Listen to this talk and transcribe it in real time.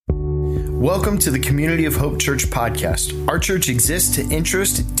Welcome to the Community of Hope Church podcast. Our church exists to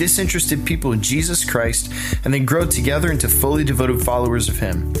interest disinterested people in Jesus Christ and then grow together into fully devoted followers of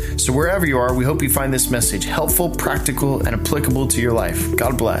Him. So wherever you are, we hope you find this message helpful, practical, and applicable to your life.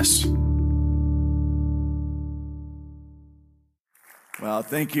 God bless. Well,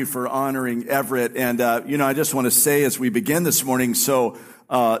 thank you for honoring Everett. And, I just want to say as we begin this morning, so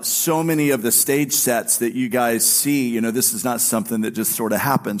many of the stage sets that you guys see, this is not something that just sort of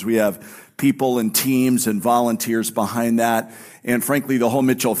happens. We have people and teams and volunteers behind that. And frankly, the whole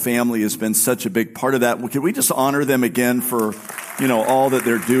Mitchell family has been such a big part of that. Could we just honor them again for, all that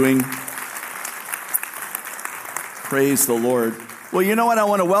they're doing? Praise the Lord. Well, you know what? I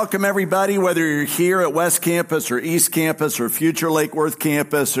want to welcome everybody, whether you're here at West Campus or East Campus or Future Lake Worth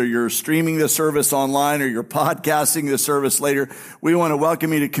Campus, or you're streaming the service online or you're podcasting the service later. We want to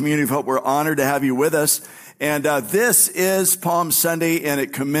welcome you to Community of Hope. We're honored to have you with us. And this is Palm Sunday, and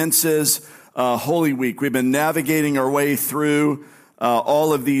it commences Holy Week. We've been navigating our way through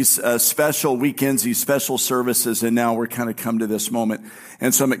all of these special weekends, these special services, and now we're kind of come to this moment.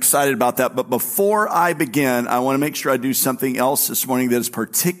 And so I'm excited about that. But before I begin, I want to make sure I do something else this morning that is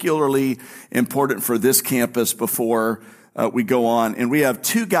particularly important for this campus before we go on. And we have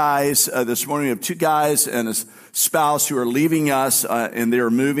two guys this morning. We have two guys and a spouse who are leaving us, and they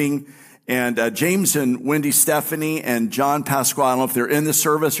are moving. And James and Wendy Stephanie and John Pasquale, I don't know if they're in the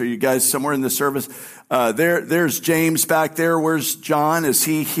service or you guys somewhere in the service. There's James back there. Where's John? Is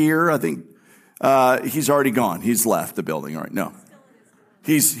he here? I think he's already gone. He's left the building. All right, no.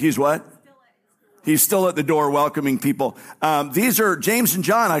 He's what? He's still at the door welcoming people. These are James and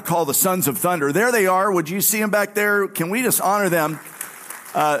John, I call the Sons of Thunder. There they are. Would you see them back there? Can we just honor them?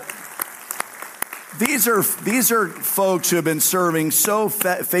 These are folks who have been serving so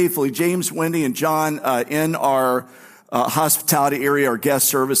faithfully, James, Wendy, and John, in our hospitality area, our guest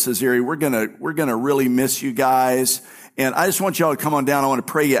services area. We're gonna really miss you guys, and I just want y'all to come on down. I want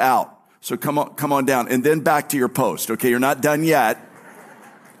to pray you out, so come on down, and then back to your post. Okay, you're not done yet,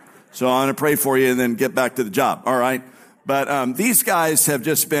 so I'm gonna pray for you and then get back to the job. All right, but these guys have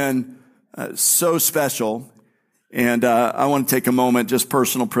just been so special, and I want to take a moment, just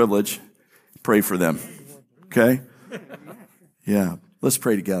personal privilege. Pray for them. Okay? Yeah. Let's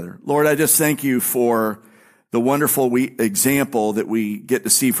pray together. Lord, I just thank you for the wonderful example that we get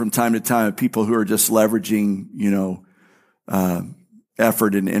to see from time to time of people who are just leveraging,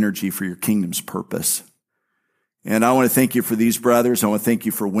 effort and energy for your kingdom's purpose. And I want to thank you for these brothers. I want to thank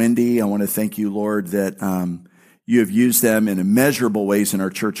you for Wendy. I want to thank you, Lord, that you have used them in immeasurable ways in our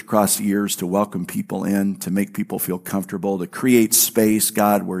church across the years to welcome people in, to make people feel comfortable, to create space,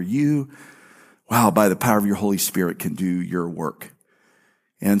 God, where you, by the power of your Holy Spirit, can do your work.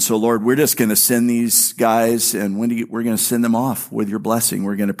 And so, Lord, we're just going to send these guys, and we're going to send them off with your blessing.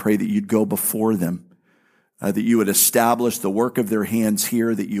 We're going to pray that you'd go before them, that you would establish the work of their hands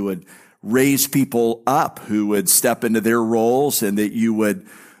here, that you would raise people up who would step into their roles, and that you would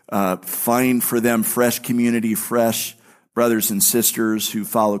find for them fresh community, fresh brothers and sisters who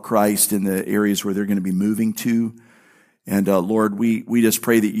follow Christ in the areas where they're going to be moving to. And Lord, we just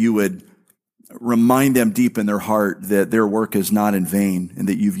pray that you would remind them deep in their heart that their work is not in vain, and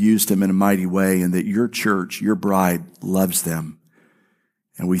that you've used them in a mighty way, and that your church, your bride, loves them.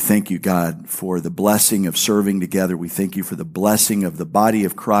 And we thank you, God, for the blessing of serving together. We thank you for the blessing of the body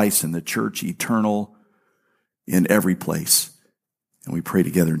of Christ and the church eternal in every place. And we pray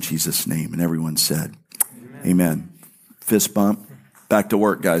together in Jesus' name. And everyone said, Amen. Fist bump. Back to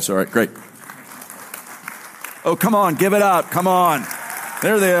work, guys. All right, great. Oh, come on, give it up. Come on.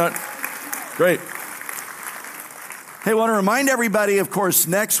 There they are. Great. Hey, I want to remind everybody, of course,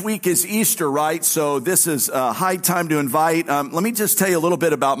 next week is Easter, right? So this is a high time to invite. Let me just tell you a little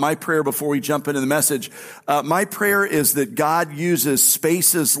bit about my prayer before we jump into the message. My prayer is that God uses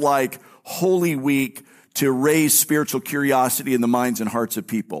spaces like Holy Week to raise spiritual curiosity in the minds and hearts of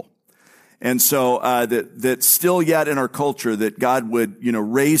people. And so that still yet in our culture, that God would,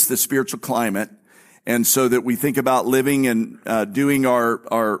 raise the spiritual climate. And so that we think about living and doing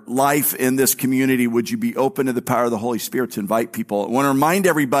our life in this community, would you be open to the power of the Holy Spirit to invite people? I want to remind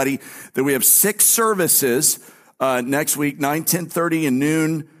everybody that we have 6 services next week, 9, 10:30, and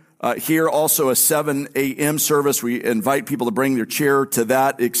noon. Here also a 7 a.m. service. We invite people to bring their chair to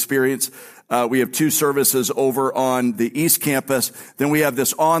that experience. We have 2 services over on the East Campus. Then we have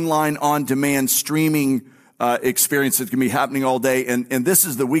this online on-demand streaming experience that's going to be happening all day. And this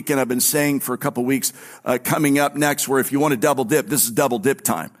is the weekend I've been saying for a couple weeks, coming up next, where if you want to double dip, this is double dip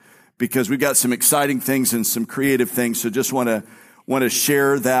time, because we've got some exciting things and some creative things. So just want to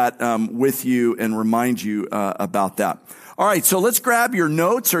share that with you and remind you about that. All right, so let's grab your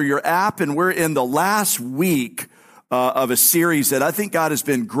notes or your app, and we're in the last week of a series that I think God has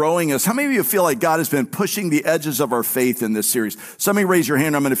been growing us. How many of you feel like God has been pushing the edges of our faith in this series? Somebody raise your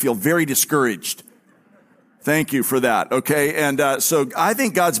hand. I'm going to feel very discouraged. Thank you for that. Okay. And so I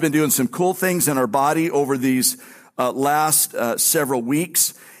think God's been doing some cool things in our body over these last several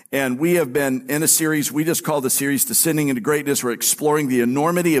weeks. And we have been in a series, we just call the series Descending into Greatness. We're exploring the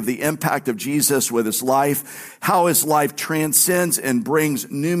enormity of the impact of Jesus with his life, how his life transcends and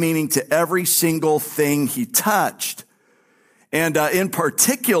brings new meaning to every single thing he touched. And in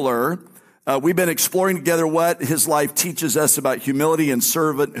particular, we've been exploring together what his life teaches us about humility and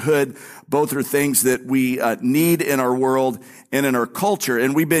servanthood. Both are things that we need in our world and in our culture.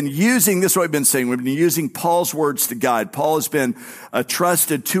 And we've been using, this is what we've been saying, we've been using Paul's words to guide. Paul has been a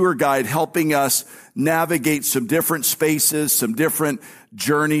trusted tour guide helping us navigate some different spaces, some different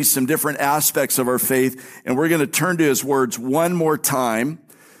journeys, some different aspects of our faith. And we're going to turn to his words one more time.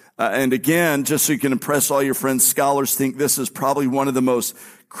 And again, just so you can impress all your friends, scholars think this is probably one of the most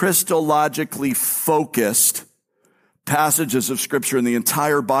Christologically focused passages of Scripture in the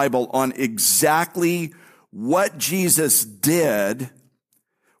entire Bible on exactly what Jesus did,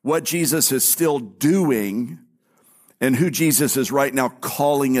 what Jesus is still doing, and who Jesus is right now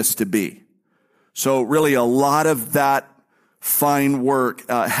calling us to be. So really a lot of that fine work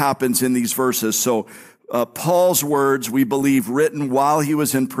happens in these verses. So Paul's words, we believe, written while he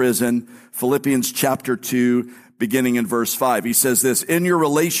was in prison, Philippians chapter 2, beginning in verse 5. He says this, in your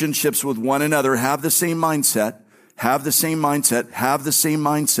relationships with one another, have the same mindset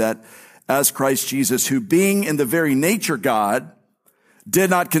as Christ Jesus, who being in the very nature God, did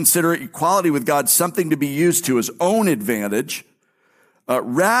not consider equality with God something to be used to his own advantage.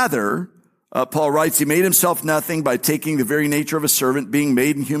 Rather, Paul writes, he made himself nothing by taking the very nature of a servant, being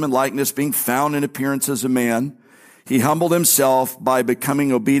made in human likeness, being found in appearance as a man. He humbled himself by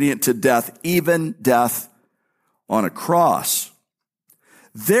becoming obedient to death, even death on a cross.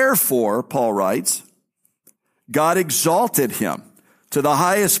 Therefore, Paul writes, God exalted him to the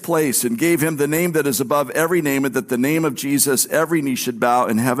highest place and gave him the name that is above every name, and that the name of Jesus every knee should bow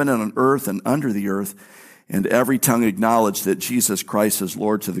in heaven and on earth and under the earth, and every tongue acknowledge that Jesus Christ is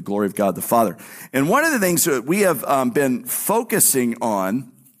Lord, to the glory of God the Father. And one of the things that we have been focusing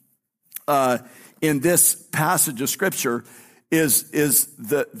on in this passage of Scripture is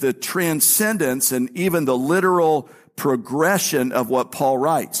the transcendence and even the literal progression of what Paul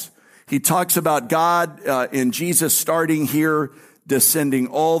writes. He talks about God in Jesus starting here, descending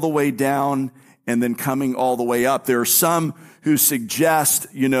all the way down, and then coming all the way up. There are some who suggest,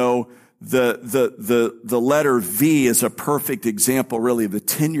 the letter V is a perfect example, really, of the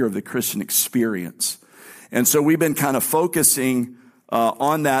tenure of the Christian experience. And so we've been kind of focusing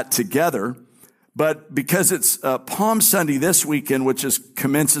on that together. But because it's Palm Sunday this weekend, which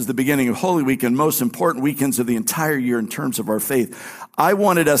commences the beginning of Holy Week, and most important weekends of the entire year in terms of our faith, I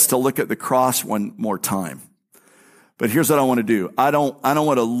wanted us to look at the cross one more time. But here's what I want to do. I don't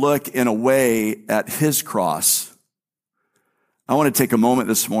want to look in a way at his cross. I want to take a moment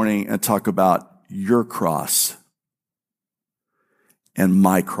this morning and talk about your cross and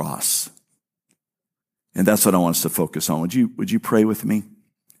my cross. And that's what I want us to focus on. Would you pray with me?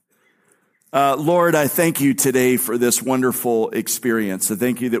 Lord, I thank you today for this wonderful experience. I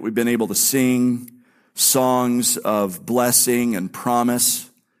thank you that we've been able to sing songs of blessing and promise,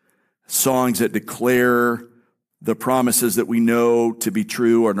 songs that declare the promises that we know to be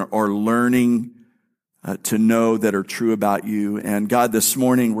true or learning to know that are true about you. And God, this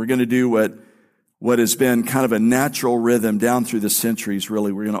morning we're going to do what has been kind of a natural rhythm down through the centuries,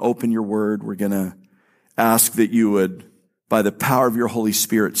 really. We're going to open your word. We're going to ask that you would, by the power of your Holy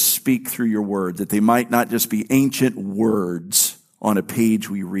Spirit, speak through your word, that they might not just be ancient words on a page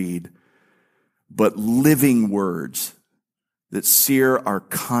we read, but living words that sear our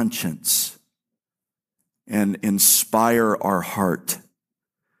conscience and inspire our heart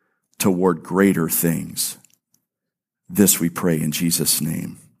toward greater things. This we pray in Jesus'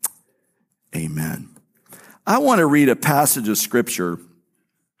 name. Amen. I want to read a passage of Scripture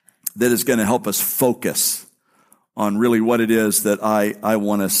that is going to help us focus on really what it is that I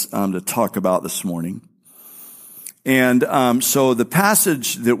want us to talk about this morning. And so the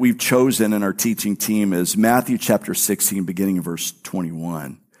passage that we've chosen in our teaching team is Matthew chapter 16, beginning in verse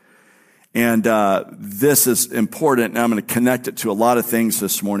 21. And this is important, and I'm going to connect it to a lot of things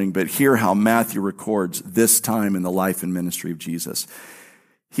this morning, but hear how Matthew records this time in the life and ministry of Jesus.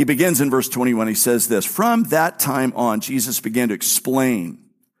 He begins in verse 21. He says this, from that time on, Jesus began to explain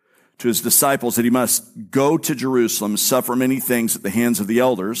to his disciples that he must go to Jerusalem, suffer many things at the hands of the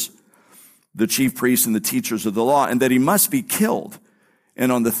elders, the chief priests and the teachers of the law, and that he must be killed,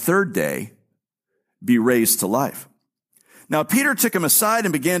 and on the third day be raised to life. Now Peter took him aside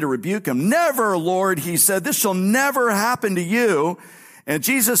and began to rebuke him. "Never, Lord," he said, "this shall never happen to you." And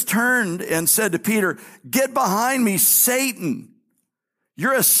Jesus turned and said to Peter, "Get behind me, Satan.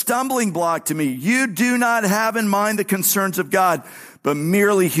 You're a stumbling block to me. You do not have in mind the concerns of God, but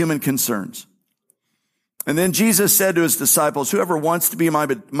merely human concerns." And then Jesus said to his disciples, "Whoever wants to be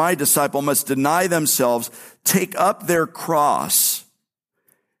my disciple must deny themselves, take up their cross,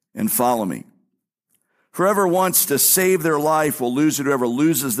 and follow me. Whoever wants to save their life will lose it. Whoever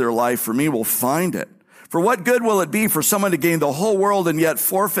loses their life for me will find it. For what good will it be for someone to gain the whole world and yet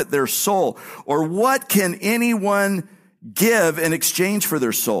forfeit their soul? Or what can anyone give in exchange for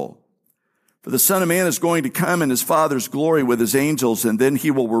their soul? For the Son of Man is going to come in his Father's glory with his angels, and then he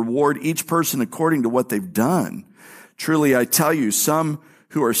will reward each person according to what they've done. Truly, I tell you, some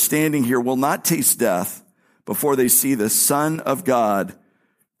who are standing here will not taste death before they see the Son of God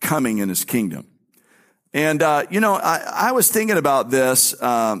coming in his kingdom." And, I was thinking about this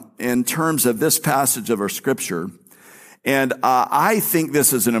in terms of this passage of our scripture. And I think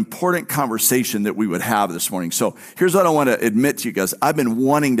this is an important conversation that we would have this morning. So here's what I want to admit to you guys. I've been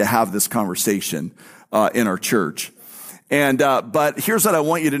wanting to have this conversation in our church. And but here's what I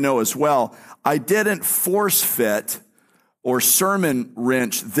want you to know as well. I didn't force fit or sermon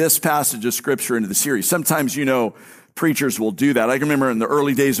wrench this passage of scripture into the series. Sometimes, preachers will do that. I can remember in the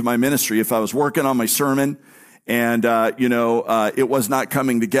early days of my ministry, if I was working on my sermon and, it was not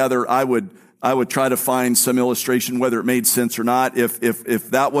coming together, I would try to find some illustration, whether it made sense or not.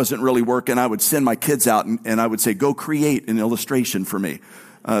 If that wasn't really working, I would send my kids out and I would say, "Go create an illustration for me."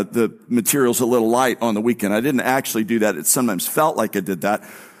 The material's a little light on the weekend. I didn't actually do that. It sometimes felt like I did that.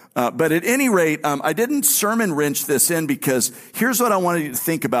 But at any rate, I didn't sermon wrench this in because here's what I wanted you to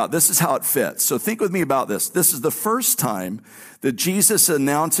think about. This is how it fits. So think with me about this. This is the first time that Jesus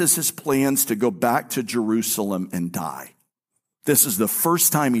announces his plans to go back to Jerusalem and die. This is the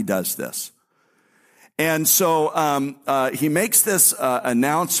first time he does this. And so he makes this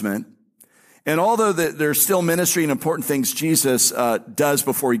announcement. And although there's still ministry and important things Jesus does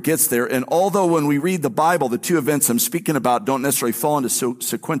before he gets there, and although when we read the Bible, the two events I'm speaking about don't necessarily fall into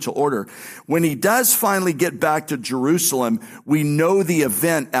sequential order, when he does finally get back to Jerusalem, we know the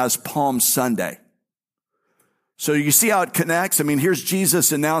event as Palm Sunday. So you see how it connects? I mean, here's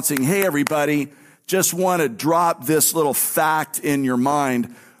Jesus announcing, "Hey, everybody, just want to drop this little fact in your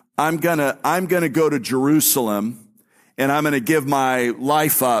mind. I'm gonna go to Jerusalem. And I'm going to give my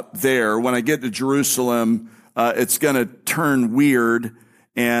life up there. When I get to Jerusalem, it's going to turn weird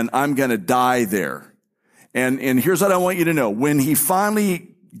and I'm going to die there." And here's what I want you to know. When he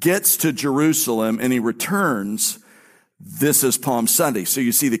finally gets to Jerusalem and he returns, this is Palm Sunday. So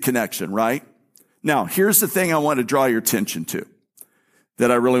you see the connection, right? Now, here's the thing I want to draw your attention to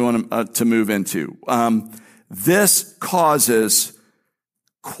that I really want to move into. This causes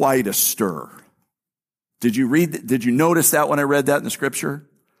quite a stir. Did you notice that when I read that in the scripture?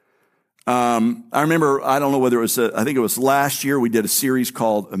 I remember, I don't know whether it was, I think it was last year, we did a series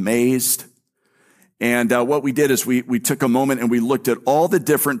called Amazed. And what we did is we took a moment and we looked at all the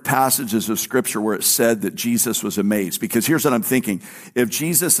different passages of scripture where it said that Jesus was amazed. Because here's what I'm thinking. If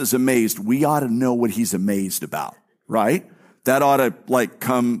Jesus is amazed, we ought to know what he's amazed about, right? That ought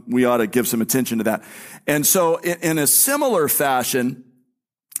to we ought to give some attention to that. And so in a similar fashion,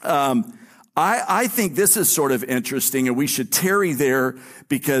 I think this is sort of interesting, and we should tarry there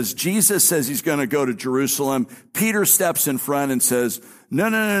because Jesus says he's going to go to Jerusalem. Peter steps in front and says,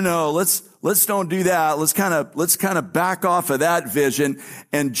 No. Let's don't do that. Let's kind of back off of that vision.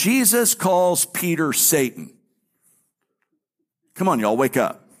 And Jesus calls Peter Satan. Come on, y'all, wake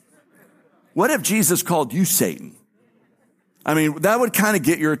up. What if Jesus called you Satan? I mean, that would kind of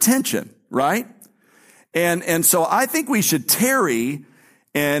get your attention, right? And so I think we should tarry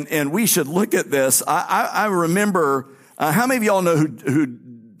and we should look at this. I remember, how many of y'all know who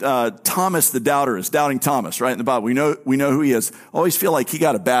Thomas the Doubter is? Doubting Thomas, right? In the Bible. We know who he is. I always feel like he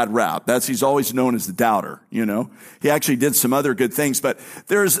got a bad rap. He's always known as the doubter, He actually did some other good things, but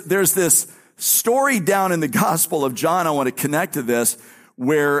there's this story down in the Gospel of John. I want to connect to this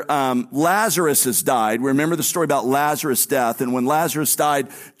where Lazarus has died. Remember the story about Lazarus' death. And when Lazarus died,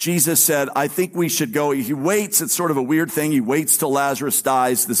 Jesus said, I think we should go. He waits. It's sort of a weird thing. He waits till Lazarus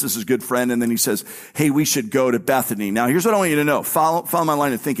dies. This is his good friend. And then he says, hey, we should go to Bethany. Now, here's what I want you to know. Follow my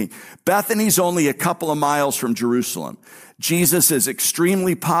line of thinking. Bethany's only a couple of miles from Jerusalem. Jesus is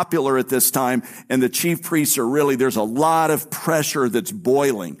extremely popular at this time, and the chief priests there's a lot of pressure that's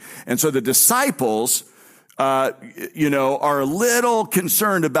boiling. And so the disciples are a little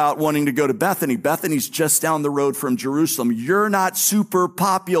concerned about wanting to go to Bethany. Bethany's just down the road from Jerusalem. You're not super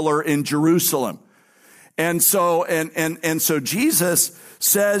popular in Jerusalem. And so Jesus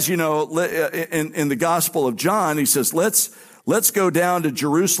says, in the Gospel of John, he says, let's go down to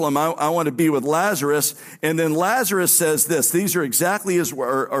Jerusalem. I want to be with Lazarus. And then Lazarus says this. These are exactly his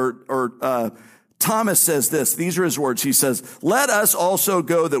words, Thomas says this. These are his words. He says, let us also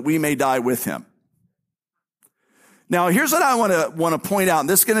go that we may die with him. Now, here's what I want to point out, and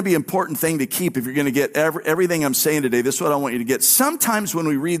this is going to be an important thing to keep if you're going to get everything I'm saying today. This is what I want you to get. Sometimes when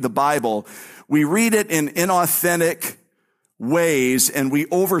we read the Bible, we read it in inauthentic ways, and we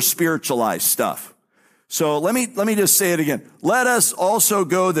over-spiritualize stuff. So let me just say it again. Let us also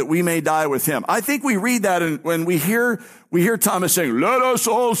go that we may die with him. I think we read that, and when we hear Thomas saying, let us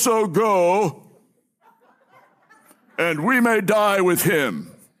also go, and we may die with him.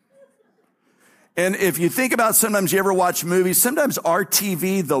 And if you think about, sometimes you ever watch movies, sometimes our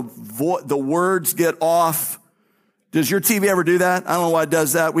TV, the words get off. Does your TV ever do that? I don't know why it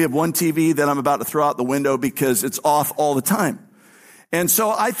does that. We have one TV that I'm about to throw out the window because it's off all the time. And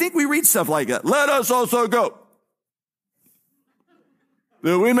so I think we read stuff like that. Let us also go,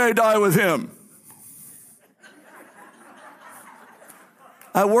 that we may die with him.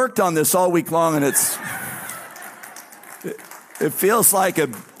 I worked on this all week long, and it feels like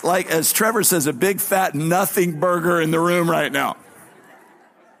as Trevor says, a big fat nothing burger in the room right now.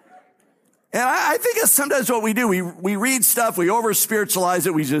 And I think that's sometimes what we do. We read stuff, we over-spiritualize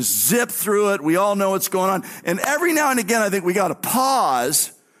it, we just zip through it, we all know what's going on. And every now and again, I think we got to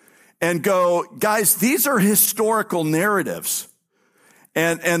pause and go, guys, these are historical narratives.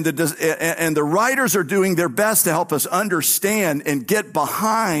 And the writers are doing their best to help us understand and get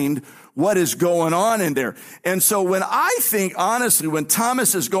behind what is going on in there. And so when I think, honestly, when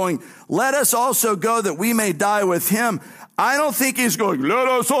Thomas is going, let us also go that we may die with him, I don't think he's going, let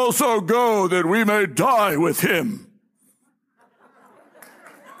us also go that we may die with him.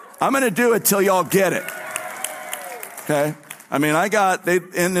 I'm going to do it till y'all get it. Okay? I mean, they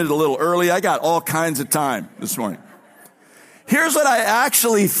ended a little early. I got all kinds of time this morning. Here's what I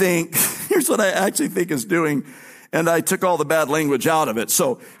actually think is doing. And I took all the bad language out of it.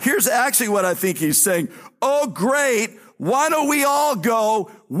 So here's actually what I think he's saying. Oh, great. Why don't we all go?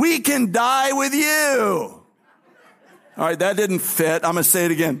 We can die with you. All right, that didn't fit. I'm going to say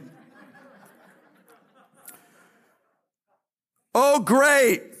it again. Oh,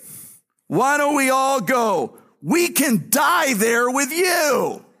 great. Why don't we all go? We can die there with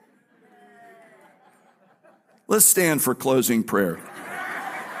you. Let's stand for closing prayer.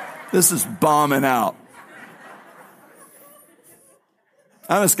 This is bombing out.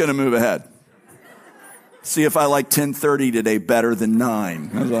 I'm just going to move ahead. See if I like 10:30 today better than 9.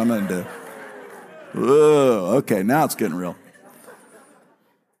 That's what I'm going to do. Whoa, okay, now it's getting real.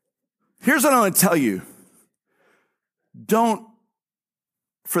 Here's what I want to tell you.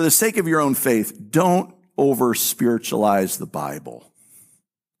 For the sake of your own faith, don't over-spiritualize the Bible.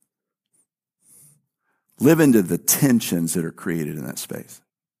 Live into the tensions that are created in that space.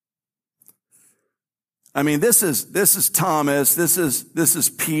 I mean, this is Thomas, this is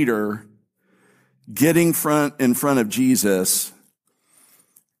Peter getting in front of Jesus.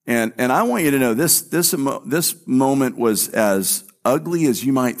 And I want you to know this moment was as ugly as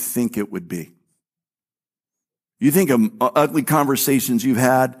you might think it would be. You think of ugly conversations you've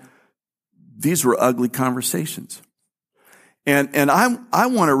had, these were ugly conversations. And I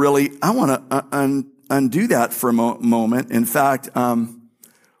want to undo that for a moment. In fact,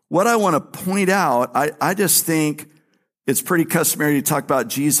 what I want to point out, I just think it's pretty customary to talk about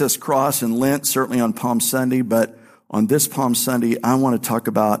Jesus' cross and Lent, certainly on Palm Sunday, but on this Palm Sunday, I want to talk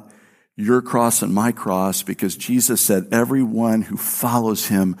about your cross and my cross, because Jesus said everyone who follows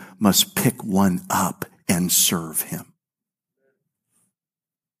him must pick one up and serve him.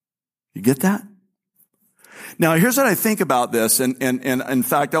 You get that? Now, here's what I think about this. And in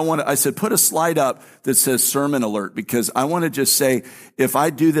fact, I said, put a slide up that says sermon alert, because I want to just say, if I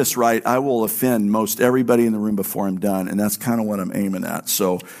do this right, I will offend most everybody in the room before I'm done. And that's kind of what I'm aiming at.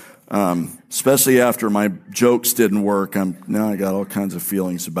 So, especially after my jokes didn't work, now I got all kinds of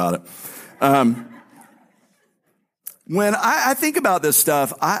feelings about it. When I think about this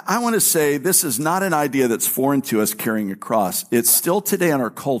stuff, I want to say this is not an idea that's foreign to us, carrying a cross. It's still today in our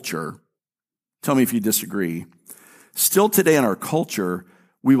culture. Tell me if you disagree. Still today in our culture,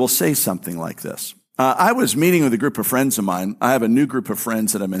 we will say something like this. I was meeting with a group of friends of mine. I have a new group of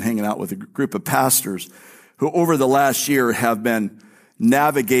friends that I've been hanging out with, a group of pastors who over the last year have been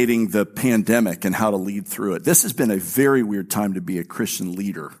navigating the pandemic and how to lead through it. This has been a very weird time to be a Christian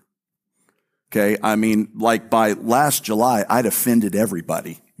leader. Okay. I mean, like by last July, I'd offended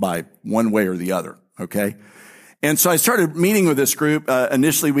everybody by one way or the other. Okay. And so I started meeting with this group.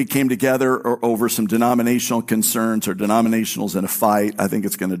 Initially, we came together over some denominational concerns, or denominationals in a fight. I think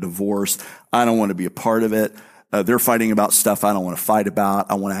it's going to divorce. I don't want to be a part of it. They're fighting about stuff I don't want to fight about.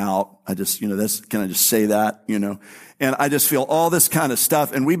 I want out. Can I just say that, And I just feel all this kind of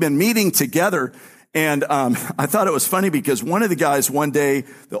stuff. And we've been meeting together. And I thought it was funny because one of the guys one day,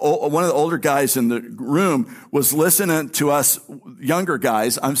 one of the older guys in the room was listening to us younger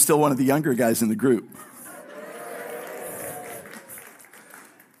guys. I'm still one of the younger guys in the group.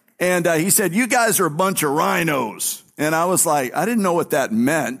 And he said, "You guys are a bunch of rhinos." And I was like, I didn't know what that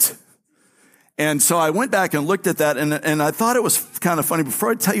meant. And so I went back and looked at that, and I thought it was kind of funny.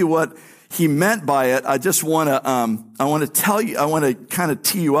 Before I tell you what he meant by it, I just want to, I want to kind of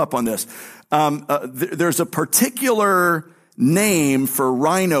tee you up on this. There's a particular name for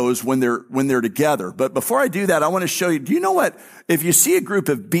rhinos when they're together. But before I do that, I want to show you, do you know what, if you see a group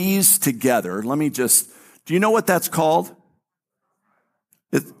of bees together, do you know what that's called?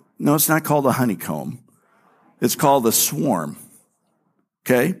 No, it's not called a honeycomb. It's called a swarm.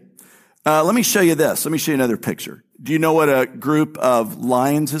 Okay? Let me show you this. Let me show you another picture. Do you know what a group of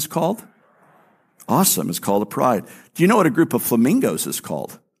lions is called? Awesome. It's called a pride. Do you know what a group of flamingos is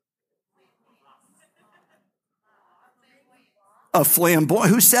called? A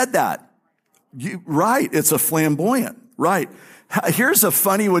flamboyant. Who said that? Right. It's a flamboyant. Right. Here's a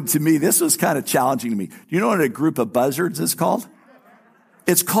funny one to me. This was kind of challenging to me. Do you know what a group of buzzards is called?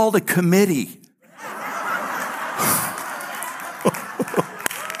 It's called a committee.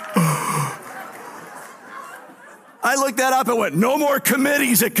 I looked that up and went, no more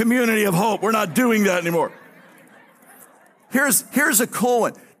committees at Community of Hope. We're not doing that anymore. Here's a cool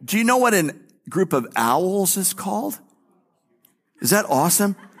one. Do you know what a group of owls is called? Is that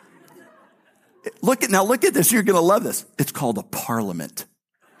awesome? Look at this. You're going to love this. It's called a parliament.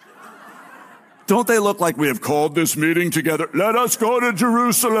 Don't they look like we have called this meeting together? Let us go to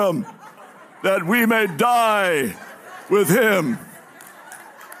Jerusalem that we may die with him.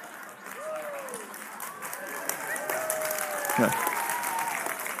 Okay.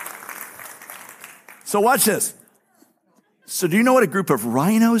 So watch this. So do you know what a group of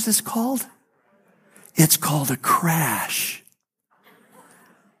rhinos is called? It's called a crash.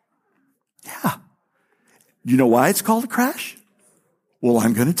 Yeah. You know why it's called a crash? Well,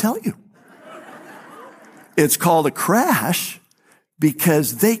 I'm going to tell you. It's called a crash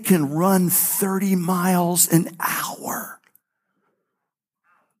because they can run 30 miles an hour.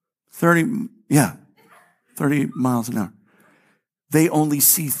 30 miles an hour. They only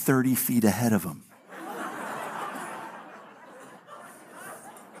see 30 feet ahead of them.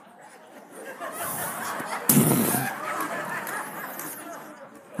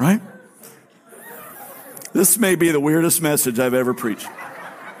 Right? This may be the weirdest message I've ever preached.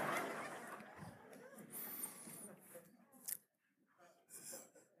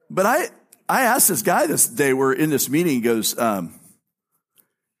 But I asked this guy this day, we're in this meeting, he goes,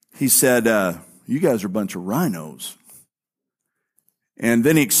 he said, you guys are a bunch of rhinos. And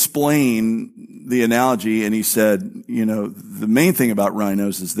then he explained the analogy and he said, the main thing about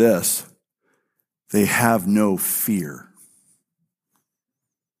rhinos is this: they have no fear.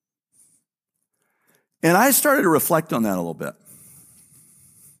 And I started to reflect on that a little bit.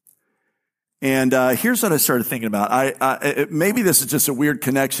 And here's what I started thinking about. Maybe this is just a weird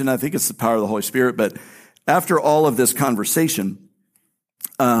connection. I think it's the power of the Holy Spirit. But after all of this conversation,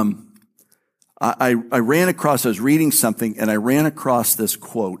 I ran across, I was reading something, and I ran across this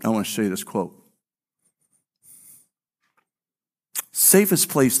quote. I want to show you this quote. Safest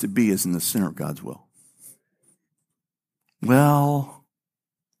place to be is in the center of God's will. Well,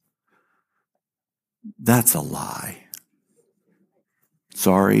 that's a lie.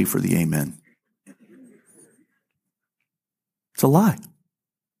 Sorry for the amen. It's a lie.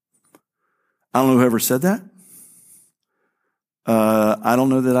 I don't know who ever said that. I don't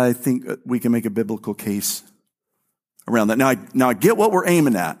know that I think we can make a biblical case around that. Now I get what we're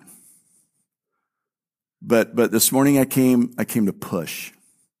aiming at. But this morning I came to push.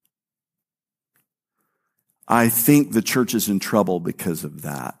 I think the church is in trouble because of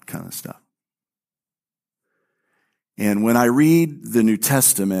that kind of stuff. And when I read the New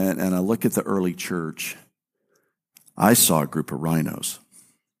Testament and I look at the early church, I saw a group of rhinos.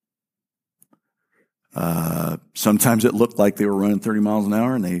 Sometimes it looked like they were running 30 miles an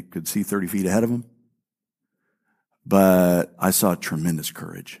hour and they could see 30 feet ahead of them. But I saw tremendous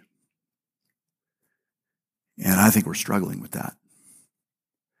courage. And I think we're struggling with that.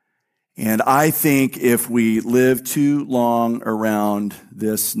 And I think if we live too long around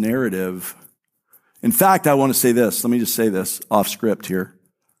this narrative In fact, I want to say this. Let me just say this off script here.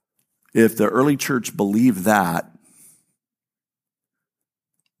 If the early church believed that,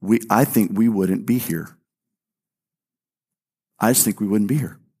 I think we wouldn't be here. I just think we wouldn't be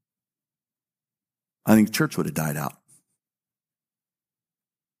here. I think the church would have died out.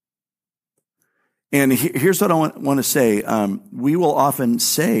 And here's what I want to say. We'll often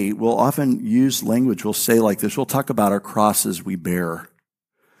use language, we'll say like this, we'll talk about our crosses we bear.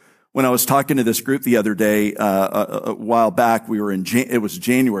 When I was talking to this group the other day, a while back, it was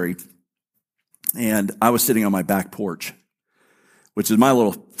January, and I was sitting on my back porch, which is my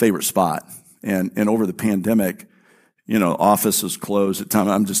little favorite spot. And over the pandemic, office was closed at time.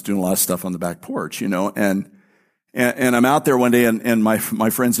 I'm just doing a lot of stuff on the back porch, and I'm out there one day, and my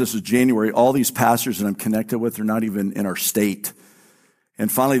friends, this is January, all these pastors that I'm connected with are not even in our state.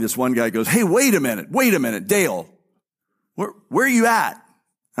 And finally, this one guy goes, "Hey, wait a minute, Dale, where are you at?"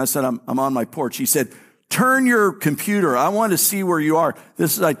 I said, I'm on my porch. He said, "Turn your computer. I want to see where you are."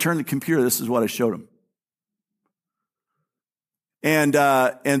 I turned the computer. This is what I showed him. And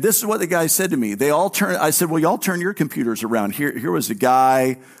this is what the guy said to me. I said, "Well, y'all turn your computers around." Here was a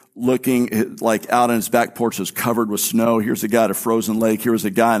guy looking like out on his back porch was covered with snow. Here's a guy at a frozen lake. Here was a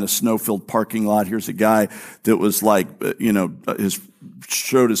guy in a snow-filled parking lot. Here's a guy that was like,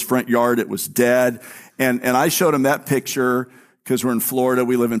 showed his front yard. It was dead. And I showed him that picture because we're in Florida.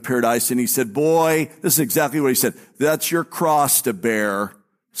 We live in Paradise. And he said, "Boy," this is exactly what he said, "that's your cross to bear.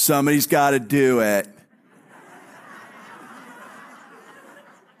 Somebody's got to do it."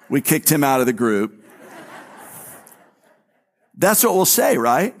 We kicked him out of the group. That's what we'll say,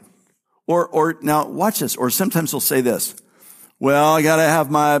 right? Or now watch this. Or sometimes we'll say this. "Well, I got to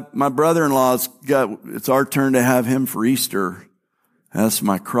have my brother-in-law. It's our turn to have him for Easter. That's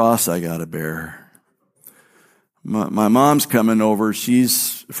my cross I got to bear. My mom's coming over.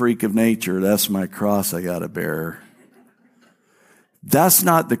 She's a freak of nature. That's my cross I got to bear." That's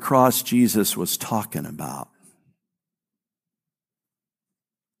not the cross Jesus was talking about.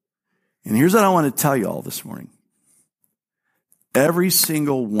 And here's what I want to tell you all this morning. Every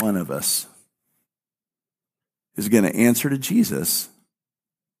single one of us is going to answer to Jesus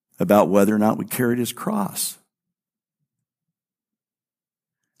about whether or not we carried his cross.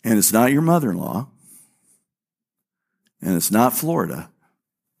 And it's not your mother-in-law. And it's not Florida.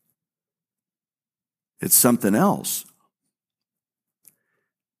 It's something else.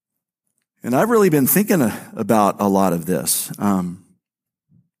 And I've really been thinking about a lot of this.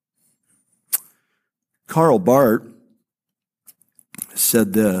 Karl Barth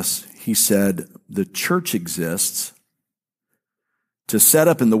said this. He said, "The church exists to set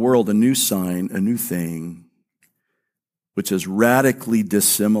up in the world a new sign, a new thing, which is radically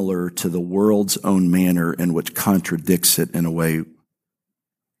dissimilar to the world's own manner and which contradicts it in a way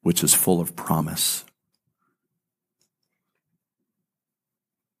which is full of promise."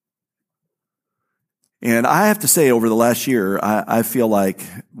 And I have to say, over the last year, I feel like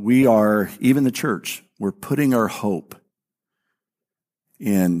we are, even the church, we're putting our hope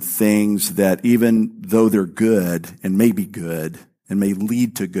in things that even though they're good and may be good and may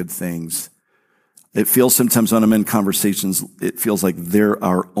lead to good things, it feels sometimes when I'm in conversations, it feels like they're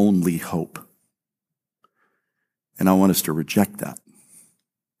our only hope. And I want us to reject that.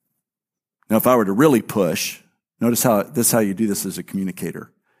 Now, if I were to really push, notice this is how you do this as a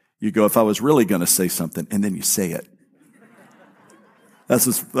communicator. You go, if I was really going to say something, and then you say it. That's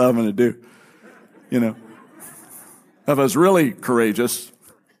what I'm going to do. If I was really courageous,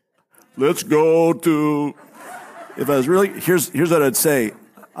 let's go to, if I was really, here's what I'd say.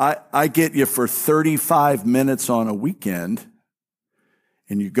 I get you for 35 minutes on a weekend,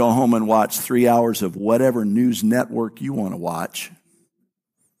 and you go home and watch 3 hours of whatever news network you want to watch,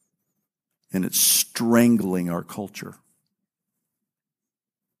 and it's strangling our culture.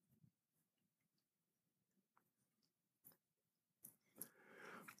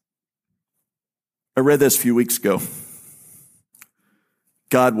 I read this a few weeks ago.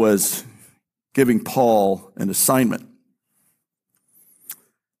 God was giving Paul an assignment. I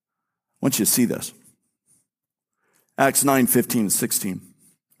want you to see this. Acts 9:15 and 16.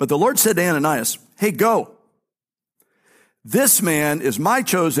 "But the Lord said to Ananias, 'Hey, go. This man is my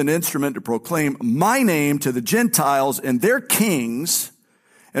chosen instrument to proclaim my name to the Gentiles and their kings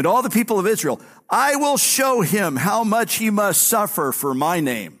and all the people of Israel. I will show him how much he must suffer for my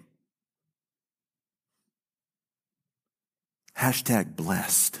name.'"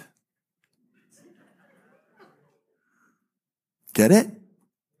 #blessed. Get it?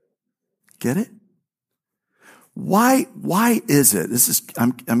 Get it? Why is it?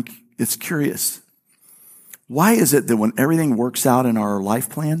 It's curious. Why is it that when everything works out in our life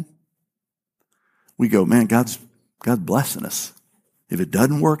plan, we go, man, God's blessing us. If it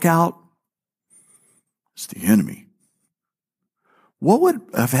doesn't work out, it's the enemy. What would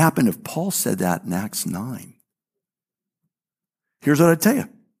have happened if Paul said that in Acts 9? Here's what I'd tell you.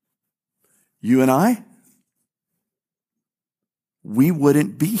 You and I, we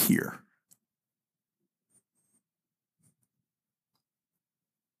wouldn't be here.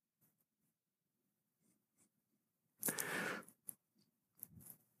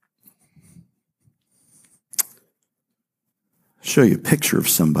 Show you a picture of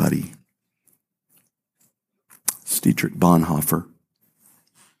somebody. It's Dietrich Bonhoeffer.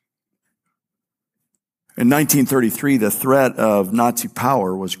 In 1933, the threat of Nazi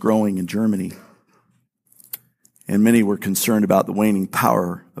power was growing in Germany, and many were concerned about the waning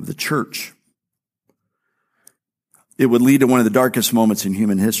power of the church. It would lead to one of the darkest moments in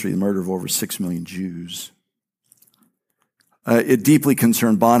human history, the murder of over 6 million Jews. It deeply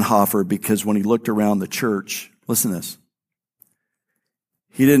concerned Bonhoeffer because when he looked around the church, listen to this,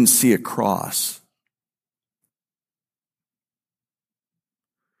 he didn't see a cross.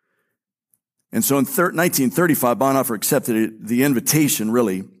 And so in 1935, Bonhoeffer accepted the invitation,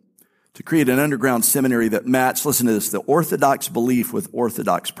 really, to create an underground seminary that matched, listen to this, the Orthodox belief with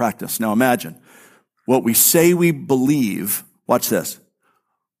Orthodox practice. Now imagine, what we say we believe, watch this,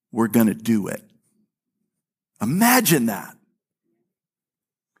 we're going to do it. Imagine that.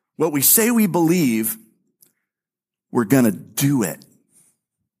 What we say we believe, we're going to do it.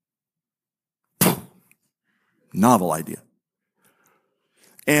 Novel idea.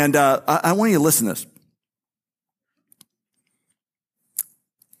 And I want you to listen to this.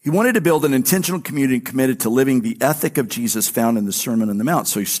 He wanted to build an intentional community committed to living the ethic of Jesus found in the Sermon on the Mount.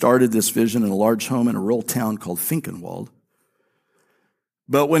 So he started this vision in a large home in a rural town called Finkenwald.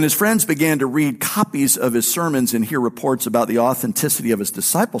 But when his friends began to read copies of his sermons and hear reports about the authenticity of his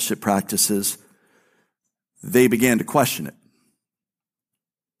discipleship practices, they began to question it.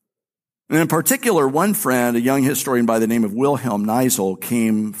 And in particular, one friend, a young historian by the name of Wilhelm Neisel,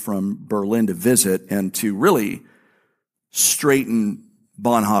 came from Berlin to visit and to really straighten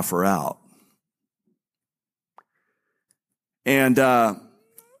Bonhoeffer out. And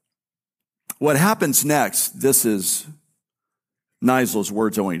what happens next, this is Neisel's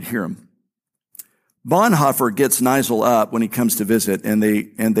words, I want you to hear them. Bonhoeffer gets Neisel up when he comes to visit, and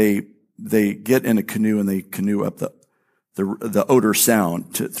they get in a canoe and they canoe up the Oder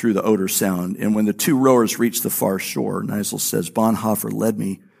Sound, through the Oder Sound. And when the two rowers reach the far shore, Neisel says, Bonhoeffer led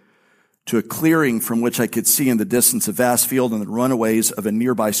me to a clearing from which I could see in the distance a vast field and the runaways of a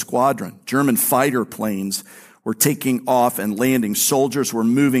nearby squadron. German fighter planes were taking off and landing. Soldiers were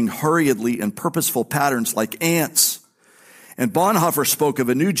moving hurriedly in purposeful patterns like ants. And Bonhoeffer spoke of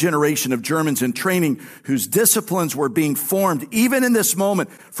a new generation of Germans in training whose disciplines were being formed, even in this moment,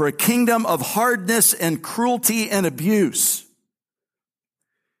 for a kingdom of hardness and cruelty and abuse.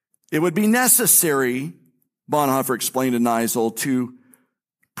 It would be necessary, Bonhoeffer explained to Neisel, to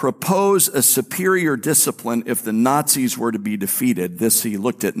propose a superior discipline if the Nazis were to be defeated. This, he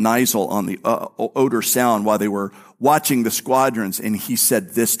looked at Neisel on the Oder Sound while they were watching the squadrons, and he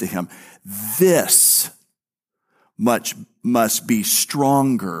said this to him, this must be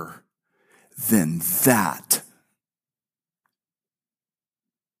stronger than that.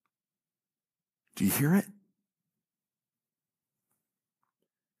 Do you hear it?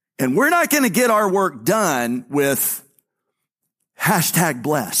 And we're not going to get our work done with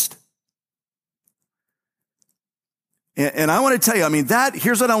 #blessed. And I want to tell you, I mean,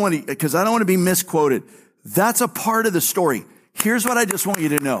 here's what I want to, because I don't want to be misquoted. That's a part of the story. Here's what I just want you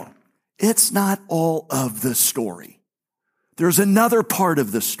to know. It's not all of the story. There's another part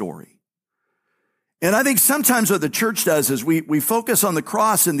of the story. And I think sometimes what the church does is we focus on the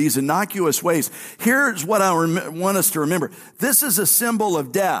cross in these innocuous ways. Here's what I want us to remember. This is a symbol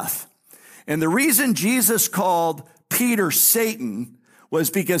of death. And the reason Jesus called Peter Satan was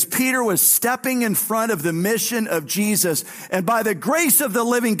because Peter was stepping in front of the mission of Jesus. And by the grace of the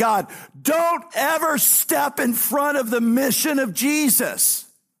living God, don't ever step in front of the mission of Jesus.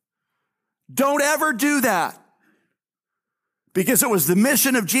 Don't ever do that. Because it was the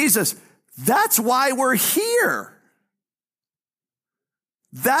mission of Jesus. That's why we're here.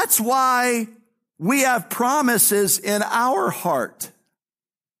 That's why we have promises in our heart.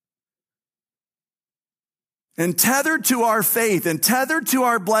 And tethered to our faith, and tethered to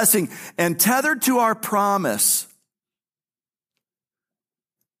our blessing, and tethered to our promise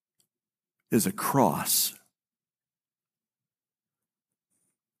is a cross.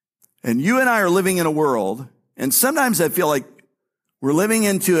 And you and I are living in a world, and sometimes I feel like we're living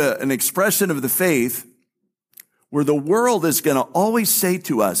into an expression of the faith where the world is going to always say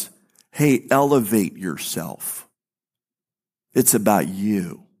to us, Hey, elevate yourself. It's about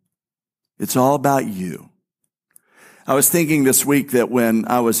you. It's all about you. I was thinking this week that when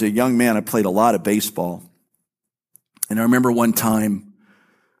I was a young man, I played a lot of baseball. And I remember one time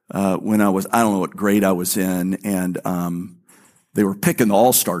when I don't know what grade I was in, and they were picking the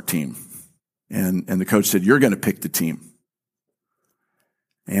all-star team. And the coach said, "You're going to pick the team."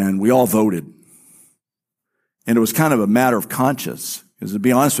 And we all voted. And it was kind of a matter of conscience. Because to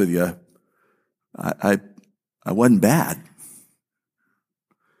be honest with you, I wasn't bad.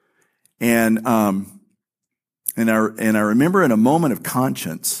 And I remember in a moment of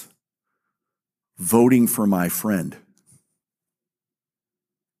conscience voting for my friend.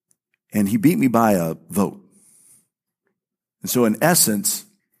 And he beat me by a vote. And so in essence,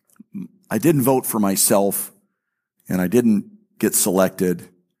 I didn't vote for myself, and I didn't get selected,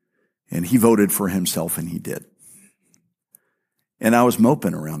 and he voted for himself, and he did. And I was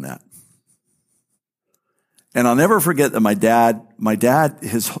moping around that. And I'll never forget that my dad,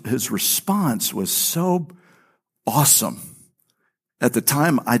 his response was so awesome. At the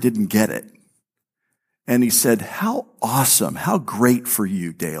time, I didn't get it. And he said, "How awesome, how great for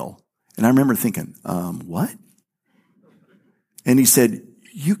you, Dale." And I remember thinking, what? And he said,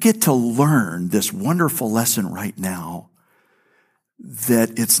 "You get to learn this wonderful lesson right now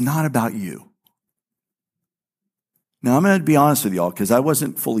that it's not about you." Now, I'm going to be honest with y'all because I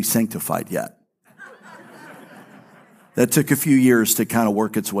wasn't fully sanctified yet. That took a few years to kind of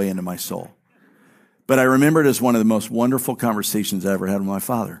work its way into my soul. But I remember it as one of the most wonderful conversations I ever had with my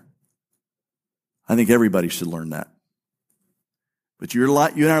father. I think everybody should learn that. But you and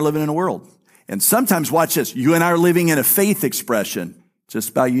I are living in a world. And sometimes, watch this, you and I are living in a faith expression, just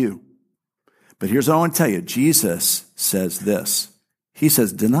about you. But here's what I want to tell you. Jesus says this. He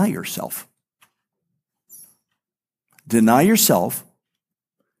says, deny yourself. Deny yourself,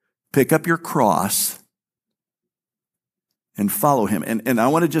 pick up your cross, and follow him. And I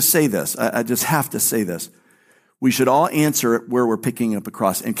want to just say this. I just have to say this. We should all answer it where we're picking up a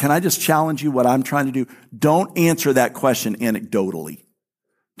cross. And can I just challenge you what I'm trying to do? Don't answer that question anecdotally.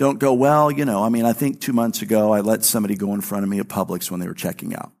 Don't go, "Well, I think 2 months ago I let somebody go in front of me at Publix when they were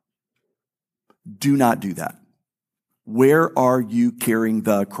checking out." Do not do that. Where are you carrying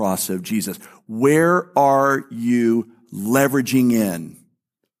the cross of Jesus? Where are you leveraging in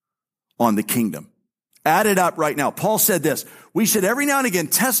on the kingdom? Add it up right now. Paul said this, we should every now and again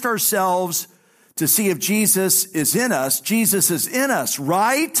test ourselves to see if Jesus is in us. Jesus is in us,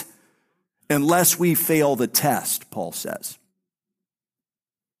 right? Unless we fail the test, Paul says.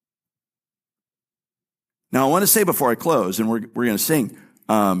 Now, I want to say before I close, and we're going to sing,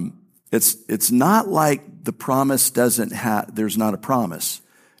 it's not like the promise there's not a promise.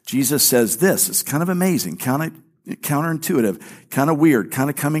 Jesus says this, it's kind of amazing, counterintuitive, kind of weird, kind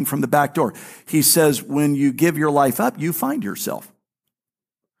of coming from the back door. He says, when you give your life up, you find yourself.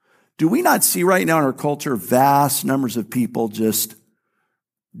 Do we not see right now in our culture vast numbers of people just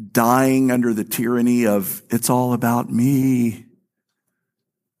dying under the tyranny of it's all about me?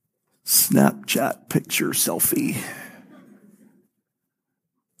 Snapchat picture selfie.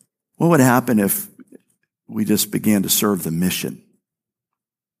 What would happen if we just began to serve the mission?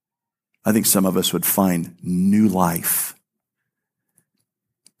 I think some of us would find new life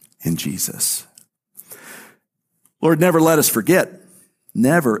in Jesus. Lord, never let us forget.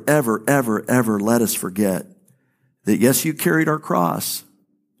 Never, ever, ever, ever let us forget that, yes, you carried our cross.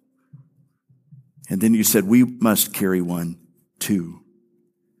 And then you said we must carry one too.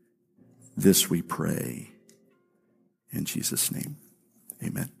 This we pray. In Jesus' name,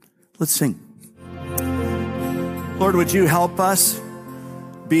 amen. Let's sing. Lord, would you help us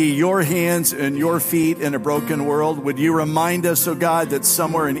be your hands and your feet in a broken world? Would you remind us, oh God, that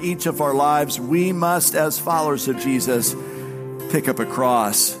somewhere in each of our lives, we must, as followers of Jesus, pick up a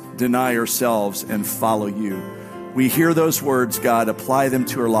cross, deny ourselves, and follow you. We hear those words, God, apply them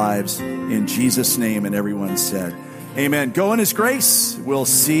to our lives in Jesus' name. And everyone said, amen. Go in his grace. We'll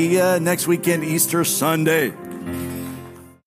see you next weekend, Easter Sunday.